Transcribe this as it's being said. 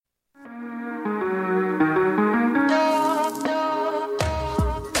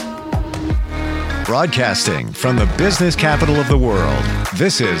Broadcasting from the business capital of the world,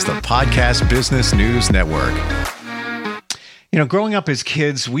 this is the Podcast Business News Network. You know, growing up as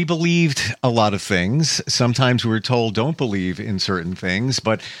kids, we believed a lot of things. Sometimes we were told don't believe in certain things,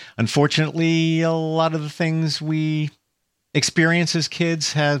 but unfortunately, a lot of the things we experience as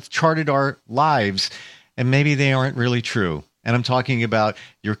kids have charted our lives, and maybe they aren't really true. And I'm talking about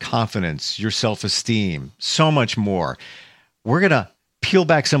your confidence, your self-esteem, so much more. We're going to peel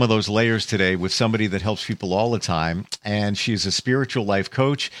back some of those layers today with somebody that helps people all the time. And she's a spiritual life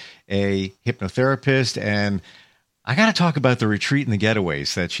coach, a hypnotherapist, and I got to talk about the retreat and the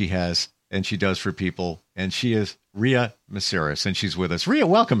getaways that she has and she does for people. And she is Ria Maciris, and she's with us. Ria,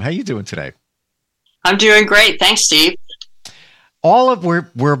 welcome. How you doing today? I'm doing great. Thanks, Steve. All of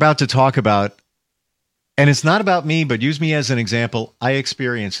what we're about to talk about, and it's not about me, but use me as an example. I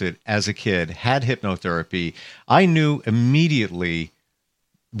experienced it as a kid, had hypnotherapy. I knew immediately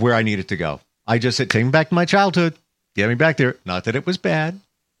where I needed to go. I just said, take me back to my childhood, get me back there. Not that it was bad,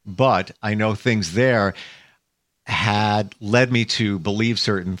 but I know things there had led me to believe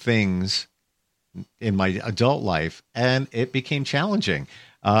certain things in my adult life, and it became challenging.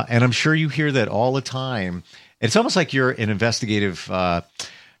 And I'm sure you hear that all the time. It's almost like you're an investigative,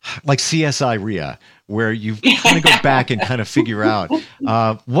 like CSI Ria, where you kind of go back and kind of figure out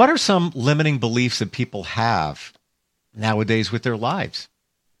what are some limiting beliefs that people have nowadays with their lives.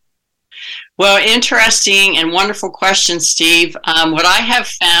 Well, interesting and wonderful question, Steve. What I have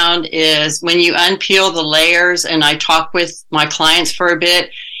found is when you unpeel the layers and I talk with my clients for a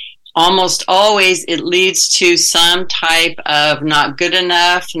bit, almost always it leads to some type of not good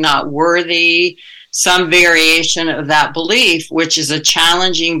enough, not worthy, some variation of that belief, which is a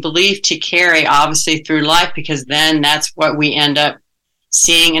challenging belief to carry, obviously, through life, because then that's what we end up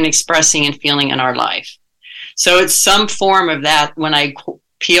seeing and expressing and feeling in our life. So it's some form of that when I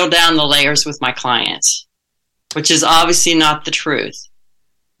peel down the layers with my clients, which is obviously not the truth.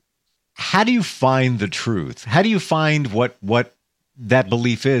 How do you find the truth? How do you find what that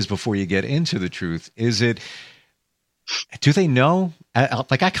belief is before you get into the truth? Do they know?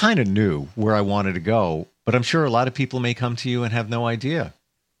 Like, I kind of knew where I wanted to go, but I'm sure a lot of people may come to you and have no idea.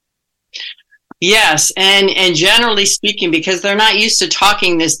 Yes, and generally speaking, because they're not used to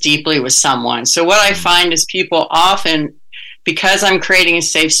talking this deeply with someone. So what I find is people often, because I'm creating a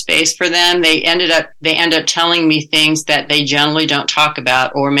safe space for them, they end up telling me things that they generally don't talk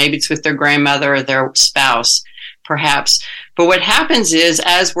about, or maybe it's with their grandmother or their spouse, perhaps. But what happens is,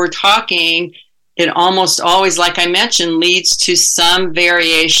 as we're talking, it almost always, like I mentioned, leads to some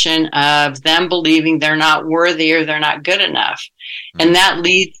variation of them believing they're not worthy or they're not good enough. Mm-hmm. And that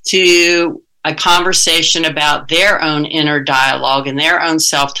leads to a conversation about their own inner dialogue and their own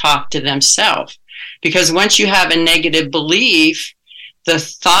self-talk to themselves. Because once you have a negative belief, the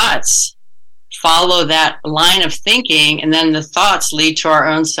thoughts follow that line of thinking, and then the thoughts lead to our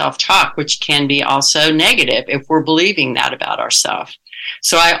own self-talk, which can be also negative if we're believing that about ourselves.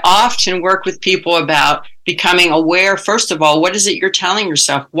 So I often work with people about becoming aware, first of all, what is it you're telling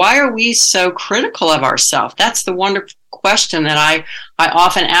yourself? Why are we so critical of ourselves? That's the wonderful question that I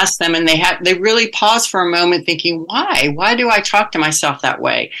often ask them, and they really pause for a moment thinking, why? Why do I talk to myself that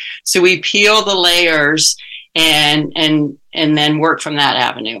way? So we peel the layers and then work from that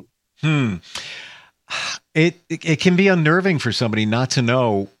avenue. It can be unnerving for somebody not to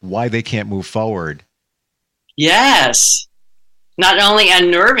know why they can't move forward. Yes. Not only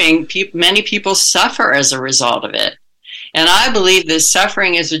unnerving, many people suffer as a result of it. And I believe that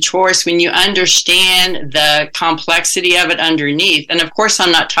suffering is a choice when you understand the complexity of it underneath. And of course,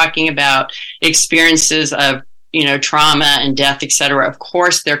 I'm not talking about experiences of, trauma and death, et cetera. Of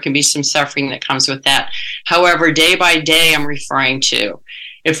course, there can be some suffering that comes with that. However, day by day, I'm referring to,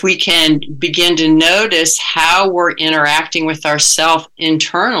 if we can begin to notice how we're interacting with ourselves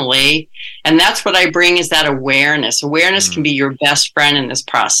internally, and that's what I bring is that awareness. Awareness can be your best friend in this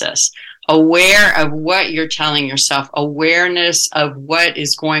process. Aware of what you're telling yourself, awareness of what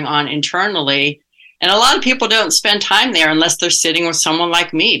is going on internally. And a lot of people don't spend time there unless they're sitting with someone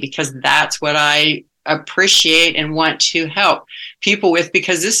like me, because that's what I appreciate and want to help people with,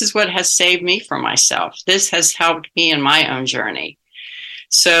 because this is what has saved me from myself. This has helped me in my own journey.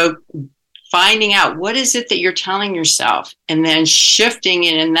 So finding out what is it that you're telling yourself, and then shifting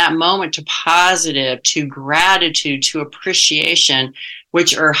it in that moment to positive, to gratitude, to appreciation,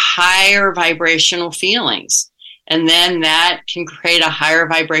 which are higher vibrational feelings. And then that can create a higher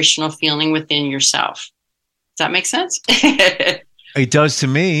vibrational feeling within yourself. Does that make sense? It does to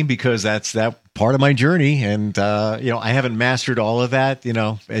me because that's that part of my journey. And, I haven't mastered all of that,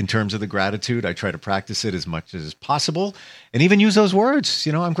 in terms of the gratitude. I try to practice it as much as possible and even use those words.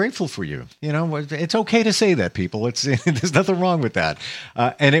 I'm grateful for you. It's okay to say that, people. There's nothing wrong with that.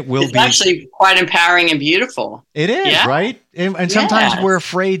 And it's actually quite empowering and beautiful. It is, right? And sometimes we're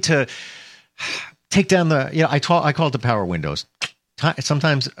afraid to take down I call it the power windows.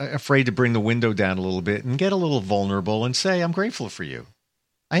 Sometimes afraid to bring the window down a little bit and get a little vulnerable and say, I'm grateful for you.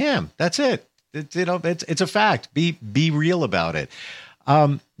 I am. That's it. It's a fact. Be real about it.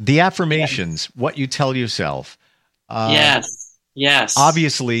 The affirmations, what you tell yourself. Yes.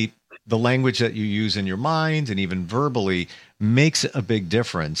 Obviously, the language that you use in your mind and even verbally makes a big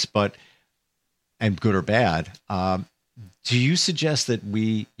difference, and good or bad. Do you suggest that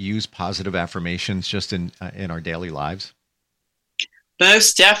we use positive affirmations just in our daily lives?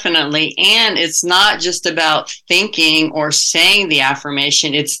 Most definitely. And it's not just about thinking or saying the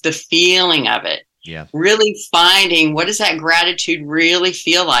affirmation, it's the feeling of it. Yeah. Really finding, what does that gratitude really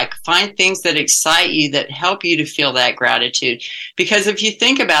feel like? Find things that excite you, that help you to feel that gratitude. Because if you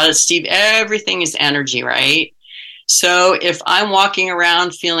think about it, Steve, everything is energy, right? So if I'm walking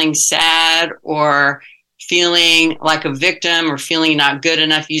around feeling sad or feeling like a victim or feeling not good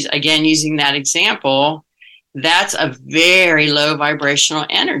enough, using that example, that's a very low vibrational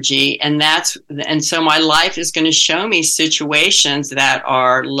energy. And so my life is going to show me situations that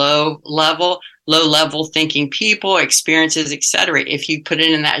are low level thinking people, experiences, etc. If you put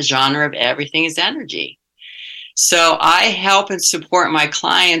it in that genre of everything is energy. So I help and support my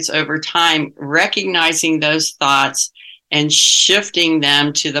clients over time, recognizing those thoughts and shifting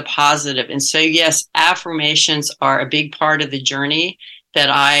them to the positive. And so, yes, affirmations are a big part of the journey that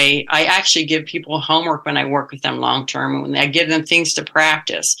I actually give people homework when I work with them long term, and I give them things to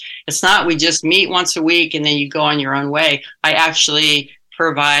practice. It's not we just meet once a week and then you go on your own way. I actually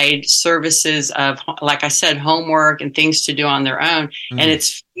provide services of, like I said, homework and things to do on their own. Mm. And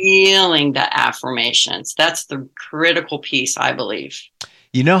it's feeling the affirmations. That's the critical piece, I believe.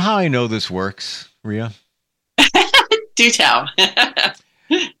 You know how I know this works, Rhea? Do tell.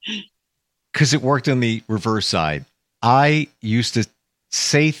 Because it worked on the reverse side. I used to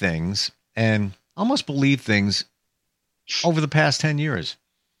say things and almost believe things over the past 10 years.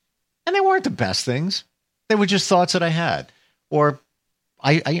 And they weren't the best things. They were just thoughts that I had. Or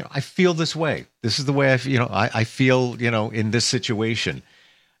I feel this way. This is the way I feel, in this situation.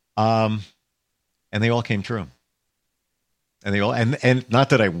 And they all came true. And and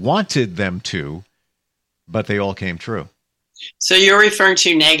not that I wanted them to, but they all came true. So you're referring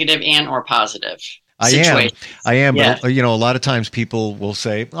to negative and or positive. I am. Yeah. But, a lot of times people will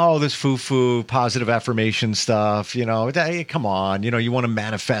say, oh, this foo-foo, positive affirmation stuff, hey, come on, you want to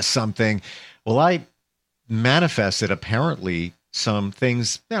manifest something. Well, I manifested apparently some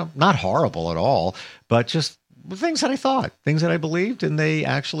things, not horrible at all, but just things that I thought, things that I believed, and they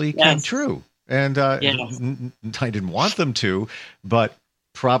actually came true. And I didn't want them to, but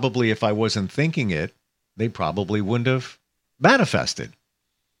probably if I wasn't thinking it, they probably wouldn't have manifested.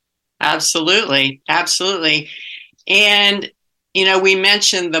 Absolutely. And, we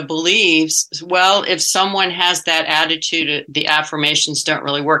mentioned the beliefs. Well, if someone has that attitude, the affirmations don't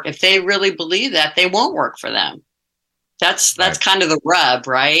really work. If they really believe that, they won't work for them. That's right. Kind of the rub,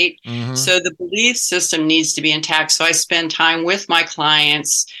 right? Mm-hmm. So the belief system needs to be intact. So I spend time with my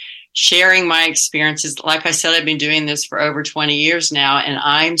clients, sharing my experiences. Like I said, I've been doing this for over 20 years now, and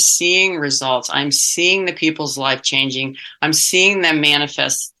I'm seeing results. I'm seeing the people's life changing. I'm seeing them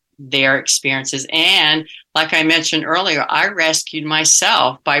manifest their experiences. And like I mentioned earlier, I rescued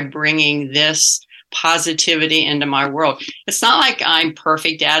myself by bringing this positivity into my world. It's not like I'm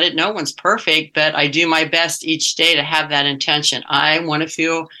perfect at it. No one's perfect, but I do my best each day to have that intention. I want to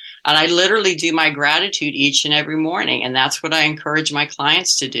feel, and I literally do my gratitude each and every morning. And that's what I encourage my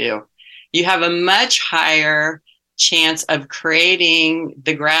clients to do. You have a much higher chance of creating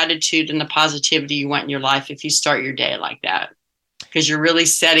the gratitude and the positivity you want in your life if you start your day like that. Because you're really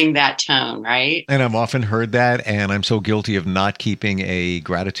setting that tone, right? And I've often heard that, and I'm so guilty of not keeping a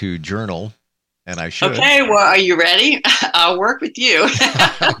gratitude journal, and I should. Okay, well, are you ready? I'll work with you.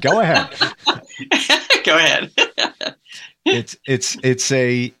 Go ahead. Go ahead. It's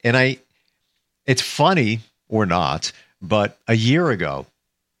funny or not, but a year ago,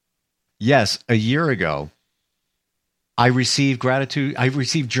 I received gratitude. I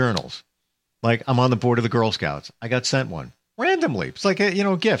received journals. Like, I'm on the board of the Girl Scouts. I got sent one. Randomly. It's like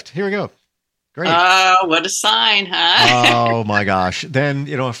a gift. Here we go. Great. Oh, what a sign, huh? Oh my gosh. Then,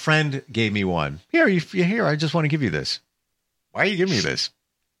 a friend gave me one. Here, here, I just want to give you this. Why are you giving me this?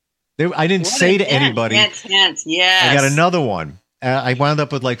 I didn't say to anybody. Hint, yes. I got another one. I wound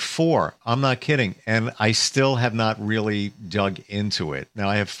up with like 4. I'm not kidding. And I still have not really dug into it. Now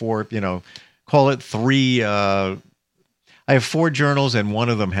I have 4, call it 3. I have 4 journals and one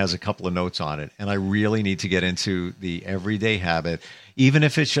of them has a couple of notes on it. And I really need to get into the everyday habit, even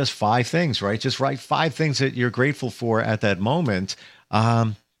if it's just 5 things, right? Just write 5 things that you're grateful for at that moment.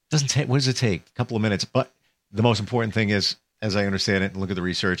 Doesn't take, what does it take? A couple of minutes. But the most important thing is, as I understand it and look at the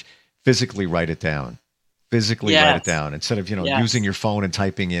research, physically write it down. Physically write it down instead of, using your phone and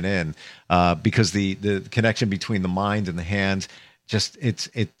typing it in, because the connection between the mind and the hand just,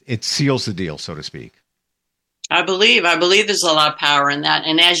 it seals the deal, so to speak. I believe there's a lot of power in that.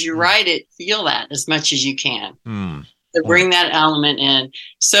 And as you write it, feel that as much as you can. To bring that element in.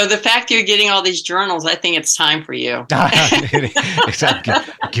 So the fact that you're getting all these journals, I think it's time for you. Exactly.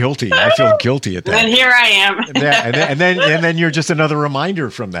 Guilty. I feel guilty at that. And here I am. and then you're just another reminder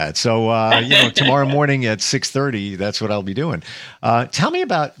from that. So tomorrow morning at 6:30, that's what I'll be doing. Tell me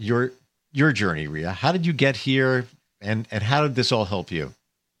about your journey, Ria. How did you get here, and how did this all help you?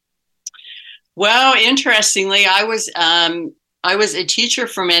 Well, interestingly, I was a teacher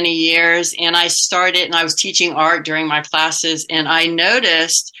for many years, and I was teaching art during my classes, and I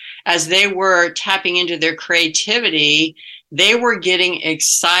noticed as they were tapping into their creativity, they were getting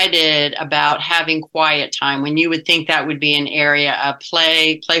excited about having quiet time, when you would think that would be an area of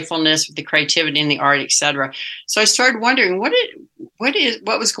playfulness with the creativity and the art, etc. So I started wondering what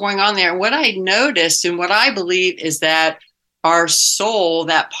was going on there. And what I noticed, and what I believe, is that our soul,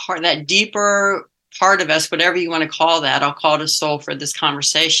 that deeper part of us, whatever you want to call that, I'll call it a soul for this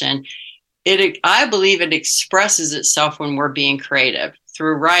conversation. I believe it expresses itself when we're being creative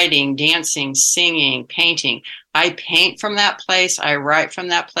through writing, dancing, singing, painting. I paint from that place. I write from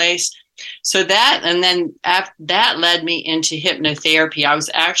that place. So that led me into hypnotherapy. I was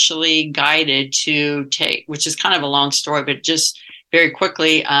actually guided to take, which is kind of a long story, but just very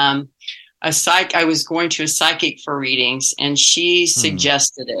quickly, I was going to a psychic for readings, and she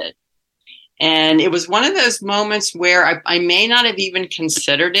suggested it. And it was one of those moments where I may not have even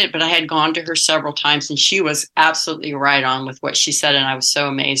considered it, but I had gone to her several times, and she was absolutely right on with what she said, and I was so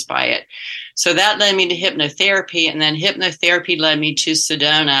amazed by it. So that led me to hypnotherapy, and then hypnotherapy led me to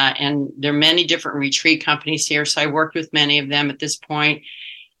Sedona, and there are many different retreat companies here, so I worked with many of them at this point.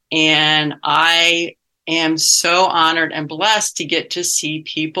 And I am so honored and blessed to get to see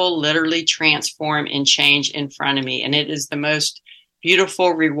people literally transform and change in front of me, and it is the most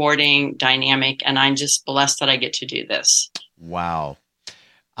beautiful, rewarding dynamic, and I'm just blessed that I get to do this. Wow.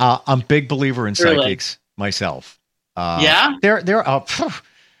 I'm a big believer in psychics myself. Yeah? They're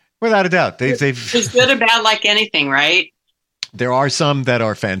without a doubt. They've It's good or bad like anything, right? There are some that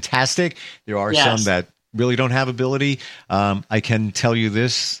are fantastic. There are some that really don't have ability. I can tell you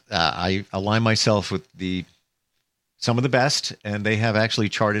this, I align myself with some of the best, and they have actually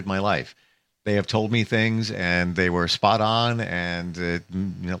charted my life. They have told me things, and they were spot on, and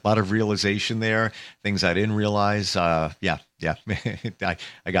a lot of realization there, things I didn't realize. I got you.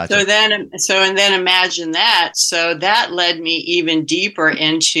 And then imagine that. So that led me even deeper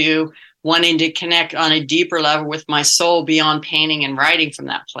into wanting to connect on a deeper level with my soul beyond painting and writing from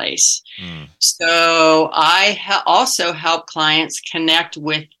that place. So I also help clients connect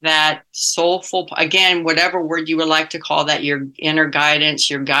with that soulful, again, whatever word you would like to call that, your inner guidance,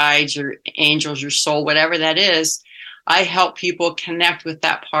 your guides, your angels, your soul, whatever that is. I help people connect with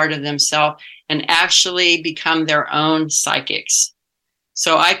that part of themselves and actually become their own psychics.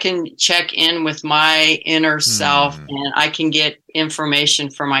 So I can check in with my inner self, and I can get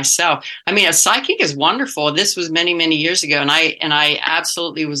information for myself. I mean, a psychic is wonderful. This was many, many years ago, and I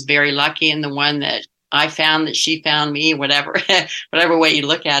absolutely was very lucky in the one that I found, that she found me, whatever way you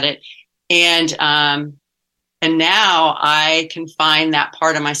look at it. And now I can find that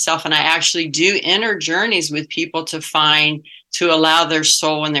part of myself, and I actually do inner journeys with people to allow their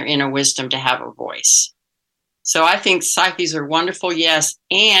soul and their inner wisdom to have a voice. So I think psyches are wonderful, yes,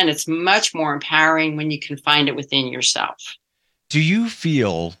 and it's much more empowering when you can find it within yourself. Do you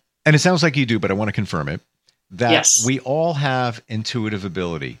feel, and it sounds like you do, but I want to confirm it, that we all have intuitive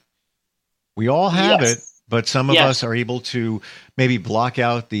ability? We all have it, but some of us are able to maybe block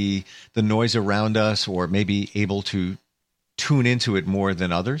out the noise around us, or maybe able to tune into it more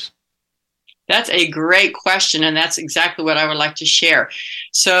than others? That's a great question, and that's exactly what I would like to share.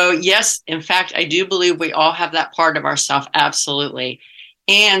 So, yes, in fact, I do believe we all have that part of ourselves, absolutely.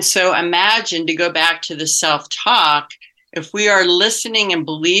 And so imagine, to go back to the self-talk, if we are listening and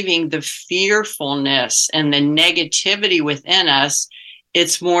believing the fearfulness and the negativity within us,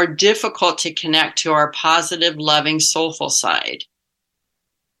 it's more difficult to connect to our positive, loving, soulful side.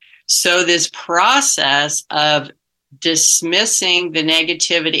 So this process of dismissing the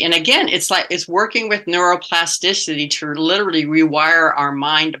negativity. And again, it's working with neuroplasticity to literally rewire our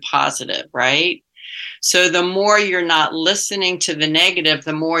mind to positive, right? So the more you're not listening to the negative,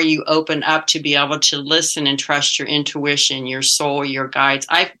 the more you open up to be able to listen and trust your intuition, your soul, your guides.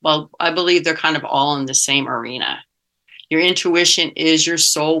 I believe they're kind of all in the same arena. Your intuition is your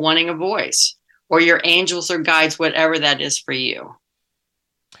soul wanting a voice, or your angels or guides, whatever that is for you.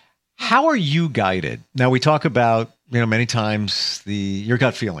 How are you guided? Now we talk about, many times your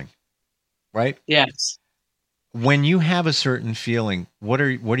gut feeling, right? Yes. When you have a certain feeling, what are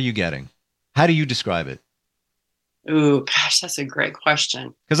you getting? How do you describe it? Ooh, gosh, that's a great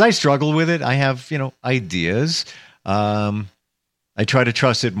question. Because I struggle with it. I have, ideas. I try to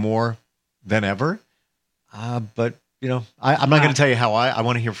trust it more than ever. But, I'm not going to tell you how I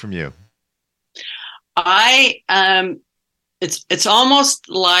want to hear from you. It's almost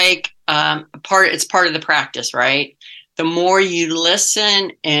like it's part of the practice, right? The more you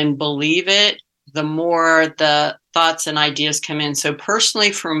listen and believe it, the more the thoughts and ideas come in. So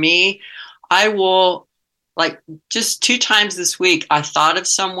personally for me, I will, like, just 2 times this week, I thought of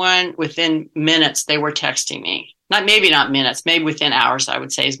someone. Within minutes, they were texting me. Maybe not minutes, maybe within hours, I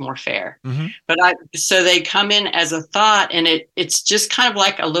would say is more fair. Mm-hmm. But so they come in as a thought, and it's just kind of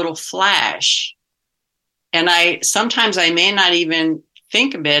like a little flash. And sometimes I may not even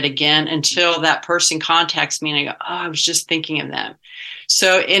think of it again until that person contacts me and I go, oh, I was just thinking of them.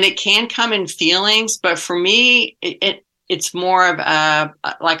 So, and it can come in feelings, but for me, it's more of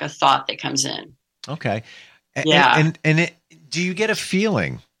like a thought that comes in. Okay. Yeah. And do you get a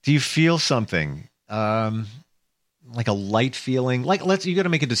feeling? Do you feel something? Like a light feeling? Like you got to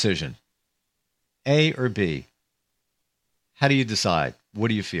make a decision. A or B. How do you decide? What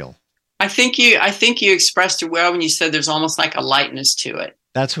do you feel? I think you expressed it well when you said there's almost like a lightness to it.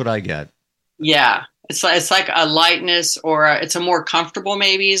 That's what I get. Yeah. It's like a lightness, or it's a more comfortable,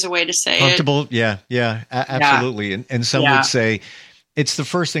 maybe is a way to say comfortable, it. Yeah, absolutely. Yeah. And some would say it's the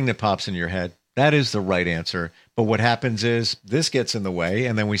first thing that pops in your head. That is the right answer. But what happens is this gets in the way,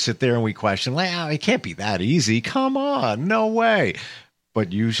 and then we sit there and we question, it can't be that easy. Come on, no way.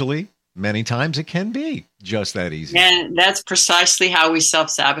 But usually, many times, it can be just that easy. And that's precisely how we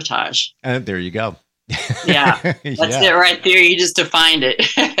self-sabotage. And there you go. Yeah, that's it right there. You just defined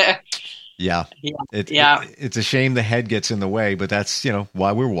it. Yeah. It's a shame the head gets in the way, but that's,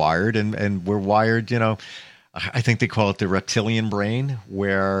 why we're wired, and we're wired, I think they call it the reptilian brain,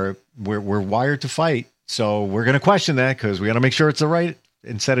 where we're wired to fight. So we're going to question that because we got to make sure it's the right,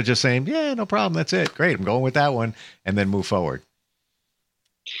 instead of just saying, yeah, no problem. That's it. Great. I'm going with that one, and then move forward.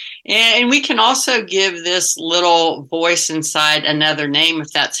 And we can also give this little voice inside another name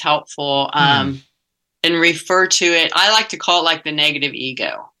if that's helpful, and refer to it. I like to call it like the negative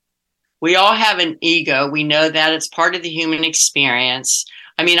ego. We all have an ego. We know that it's part of the human experience.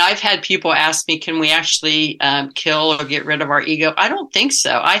 I mean, I've had people ask me, can we actually kill or get rid of our ego? I don't think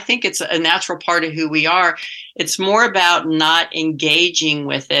so. I think it's a natural part of who we are. It's more about not engaging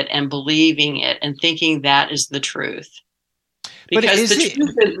with it and believing it and thinking that is the truth. Because the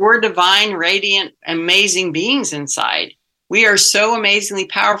truth is we're divine, radiant, amazing beings inside. We are so amazingly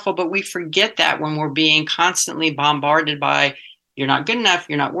powerful, but we forget that when we're being constantly bombarded by, you're not good enough,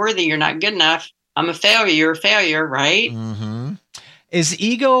 you're not worthy, you're not good enough, I'm a failure, you're a failure, right? Mm-hmm. Is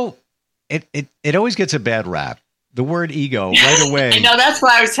ego, it always gets a bad rap. The word ego right away. I know, that's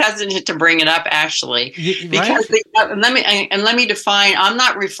why I was hesitant to bring it up, actually. Because let me define, I'm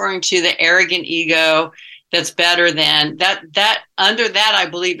not referring to the arrogant ego that's better than that. Under that, I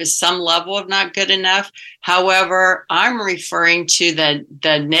believe, is some level of not good enough. However, I'm referring to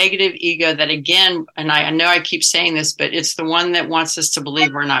the negative ego that, again, and I know I keep saying this, but it's the one that wants us to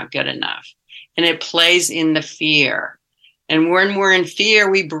believe we're not good enough. And it plays in the fear. And when we're in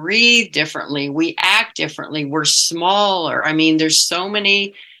fear, we breathe differently. We act differently. We're smaller. I mean, there's so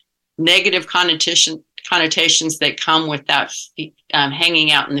many negative connotations that come with that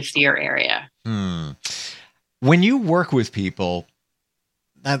hanging out in the fear area. When you work with people,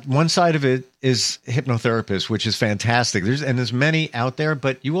 one side of it is hypnotherapists, which is fantastic. There's many out there,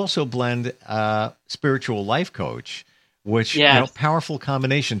 but you also blend spiritual life coach, which, powerful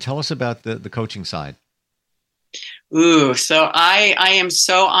combination. Tell us about the coaching side. Ooh, so I am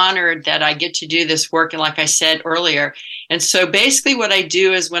so honored that I get to do this work. And like I said earlier, and so basically what I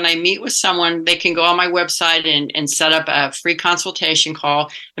do is when I meet with someone, they can go on my website and set up a free consultation call.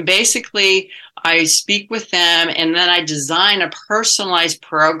 And basically I speak with them, and then I design a personalized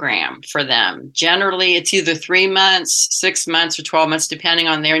program for them. Generally, it's either 3 months, 6 months, or 12 months, depending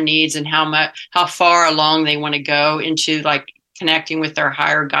on their needs and how far along they want to go into, like, connecting with their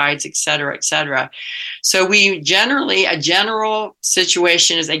higher guides, et cetera, et cetera. So a general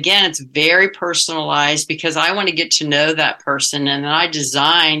situation is, again, it's very personalized because I want to get to know that person. And then I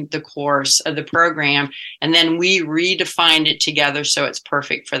design the course of the program, and then we redefine it together so it's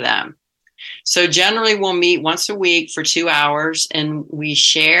perfect for them. So generally we'll meet once a week for 2 hours and we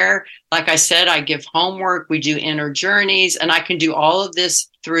share. Like I said, I give homework, we do inner journeys, and I can do all of this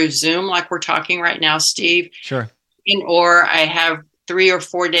through Zoom like we're talking right now, Steve. Sure. Or I have 3 or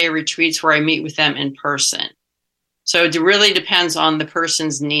 4 day retreats where I meet with them in person. So it really depends on the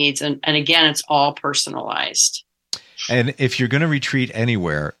person's needs. And again, it's all personalized. And if you're going to retreat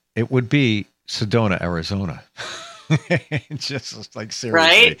anywhere, it would be Sedona, Arizona. Just like seriously.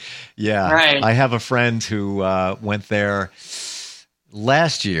 Right? Yeah. Right. I have a friend who went there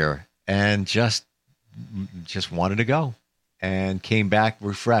last year and just wanted to go and came back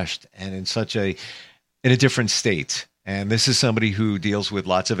refreshed and in a different state. And this is somebody who deals with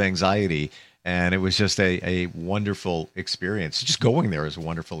lots of anxiety. And it was just a wonderful experience. Just going there is a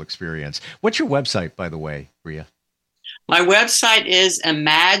wonderful experience. What's your website, by the way, Ria? My website is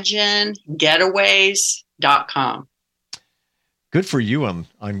imaginegetaways.com. Good for you on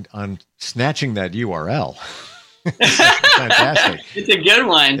snatching that URL. Fantastic. It's a good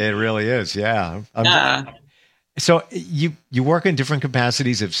one. It really is. Yeah. Yeah. So you work in different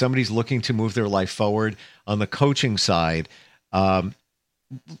capacities. If somebody's looking to move their life forward on the coaching side, let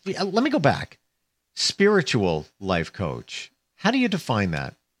me go back. Spiritual life coach. How do you define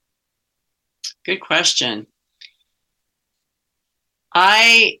that? Good question.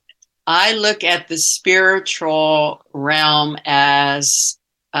 I look at the spiritual realm as,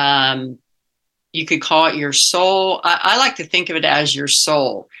 you could call it your soul. I like to think of it as your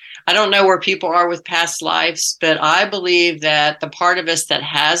soul. I don't know where people are with past lives, but I believe that the part of us that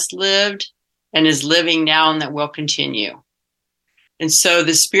has lived and is living now and that will continue. And so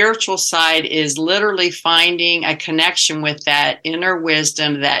the spiritual side is literally finding a connection with that inner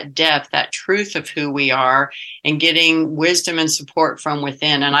wisdom, that depth, that truth of who we are, and getting wisdom and support from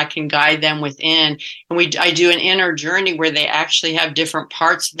within. And I can guide them within. And I do an inner journey where they actually have different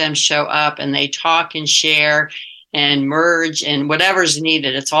parts of them show up and they talk and share and merge and whatever's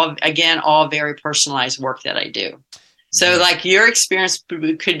needed. It's all very personalized work that I do. So like your experience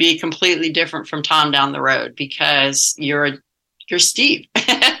could be completely different from Tom down the road because you're Steve,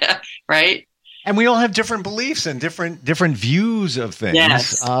 right? And we all have different beliefs and different views of things.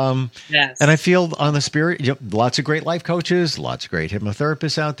 Yes. Yes. And I feel on the spirit, lots of great life coaches, lots of great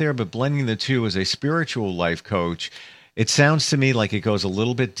hypnotherapists out there, but blending the two as a spiritual life coach, it sounds to me like it goes a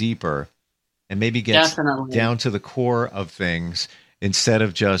little bit deeper and maybe gets down to the core of things instead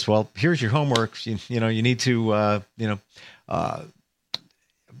of just, well, here's your homework. You need to,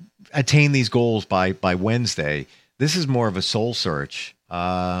 attain these goals by Wednesday. This is more of a soul search,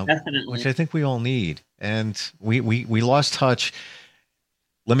 which I think we all need. And we lost touch.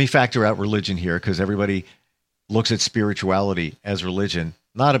 Let me factor out religion here because everybody looks at spirituality as religion.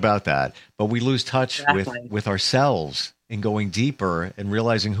 Not about that, but we lose touch with ourselves in going deeper and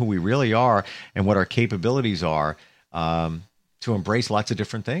realizing who we really are and what our capabilities are to embrace lots of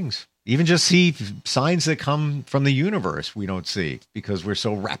different things. Even just see signs that come from the universe we don't see because we're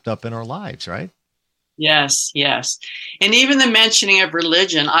so wrapped up in our lives, right? Yes, yes. And even the mentioning of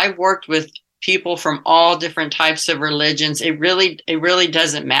religion, I've worked with people from all different types of religions. It really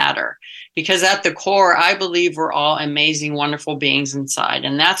doesn't matter because at the core, I believe we're all amazing, wonderful beings inside.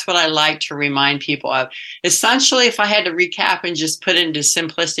 And that's what I like to remind people of. Essentially, if I had to recap and just put it into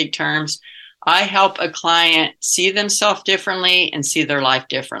simplistic terms, I help a client see themselves differently and see their life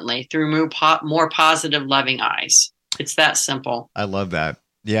differently through more positive, loving eyes. It's that simple. I love that.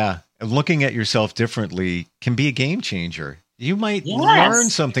 Yeah. Looking at yourself differently can be a game changer. You might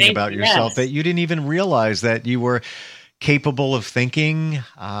learn something about yourself that you didn't even realize that you were capable of thinking,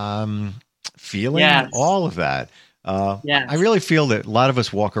 feeling, all of that. I really feel that a lot of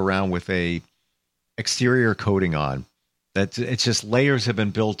us walk around with a exterior coating on, that it's just layers have been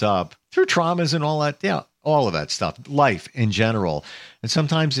built up through traumas and all that. Yeah, all of that stuff, life in general. And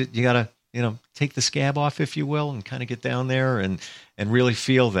sometimes you got to, take the scab off, if you will, and kind of get down there and really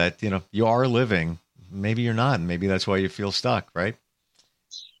feel that, you are living. Maybe you're not. And maybe that's why you feel stuck, right?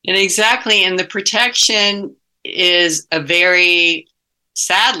 And exactly. And the protection is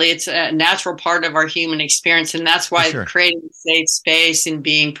sadly, it's a natural part of our human experience. And that's why creating a safe space and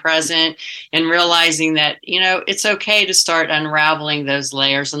being present and realizing that, it's okay to start unraveling those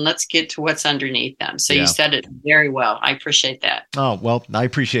layers and let's get to what's underneath them. So you said it very well. I appreciate that. Oh, well, I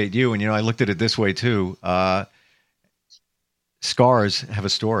appreciate you. And, I looked at it this way too. Scars have a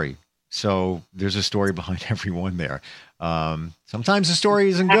story. So there's a story behind every one there. Sometimes the story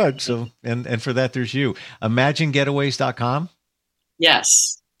isn't good. So, and for that, there's you. ImagineGetaways.com.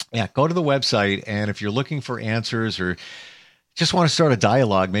 Yes. Yeah. Go to the website. And if you're looking for answers or just want to start a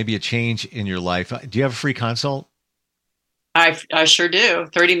dialogue, maybe a change in your life, do you have a free consult? I sure do.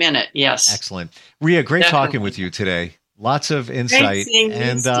 30-minute. Yes. Excellent. Rhea, great Definitely. talking with you today. Lots of insight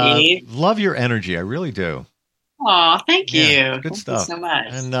and love your energy. I really do. Oh, thank you. Yeah, good Thank stuff. you so much.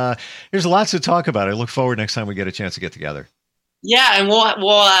 And there's lots to talk about. I look forward next time we get a chance to get together. Yeah, and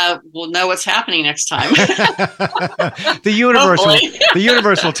we'll know what's happening next time. The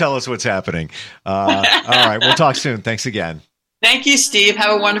universe will tell us what's happening. All right, we'll talk soon. Thanks again. Thank you, Steve.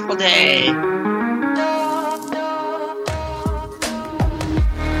 Have a wonderful day.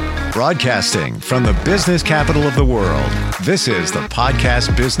 Broadcasting from the business capital of the world, this is the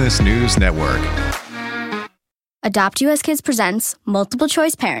Podcast Business News Network. Adopt US Kids presents Multiple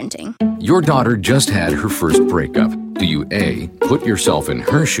Choice Parenting. Your daughter just had her first breakup. Do you A, put yourself in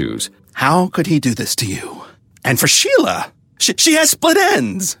her shoes? How could he do this to you? And for Sheila, she has split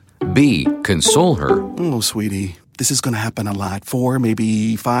ends. B, console her? Oh, sweetie, this is going to happen a lot. 4,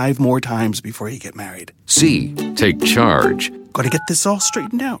 maybe 5 more times before you get married. C, take charge? Got to get this all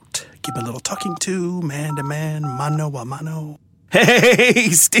straightened out. Give a little talking to, man to man, mano a mano. Hey,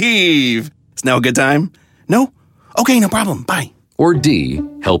 Steve! Is now a good time? No? Okay, no problem. Bye. Or D,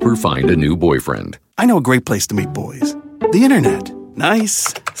 help her find a new boyfriend? I know a great place to meet boys. The internet.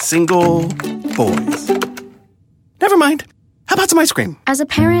 Nice, single boys. Never mind. How about some ice cream? As a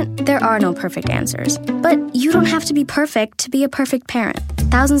parent, there are no perfect answers. But you don't have to be perfect to be a perfect parent.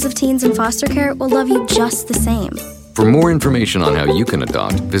 Thousands of teens in foster care will love you just the same. For more information on how you can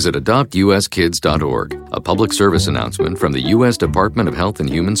adopt, visit adoptuskids.org. A public service announcement from the U.S. Department of Health and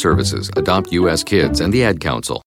Human Services, Adopt U.S. Kids, and the Ad Council.